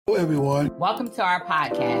Hello, everyone. Welcome to our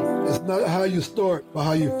podcast. It's not how you start, but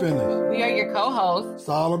how you finish. We are your co-hosts,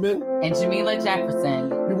 Solomon and Jamila Jefferson.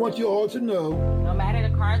 We want you all to know, no matter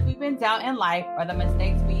the cards we've been dealt in life or the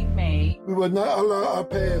mistakes we've made, we will not allow our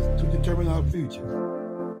past to determine our future.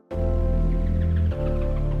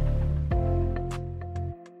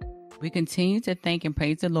 We continue to thank and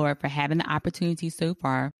praise the Lord for having the opportunity so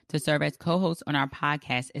far to serve as co-hosts on our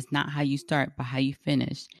podcast. It's not how you start, but how you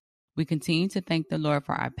finish. We continue to thank the Lord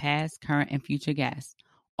for our past, current, and future guests.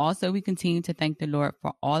 Also, we continue to thank the Lord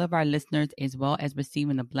for all of our listeners, as well as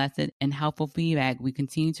receiving the blessed and helpful feedback we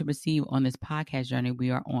continue to receive on this podcast journey we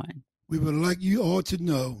are on. We would like you all to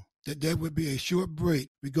know that there will be a short break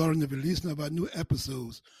regarding the releasing of our new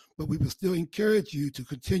episodes, but we will still encourage you to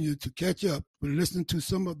continue to catch up with listening to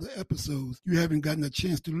some of the episodes you haven't gotten a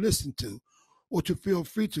chance to listen to, or to feel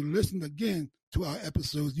free to listen again to our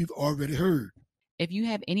episodes you've already heard. If you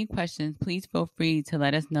have any questions, please feel free to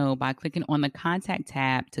let us know by clicking on the contact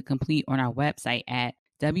tab to complete on our website at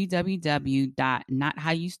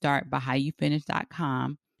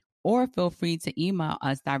www.nothowyoustartbuthowyouFinish.com, or feel free to email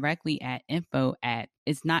us directly at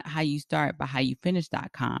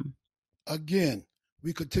info@itsnothowyoustartbuthowyouFinish.com. Again,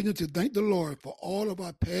 we continue to thank the Lord for all of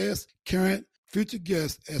our past, current, future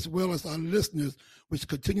guests, as well as our listeners, which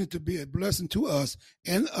continue to be a blessing to us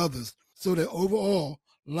and others, so that overall,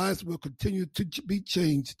 lives will continue to be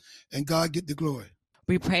changed and God get the glory.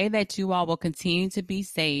 We pray that you all will continue to be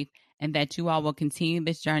safe and that you all will continue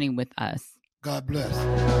this journey with us. God bless. So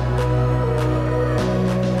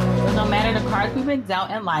no matter the cards we've been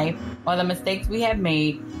dealt in life or the mistakes we have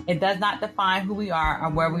made, it does not define who we are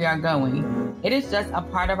or where we are going. It is just a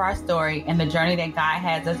part of our story and the journey that God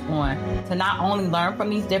has us on to not only learn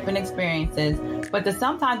from these different experiences, but to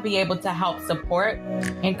sometimes be able to help support,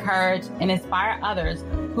 encourage, and inspire others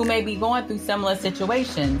who may be going through similar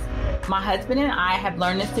situations. My husband and I have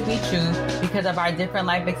learned this to be true because of our different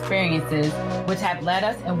life experiences, which have led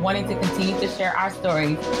us in wanting to continue to share our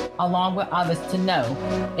stories along with others to know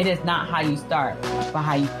it is not how you start, but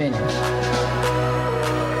how you finish.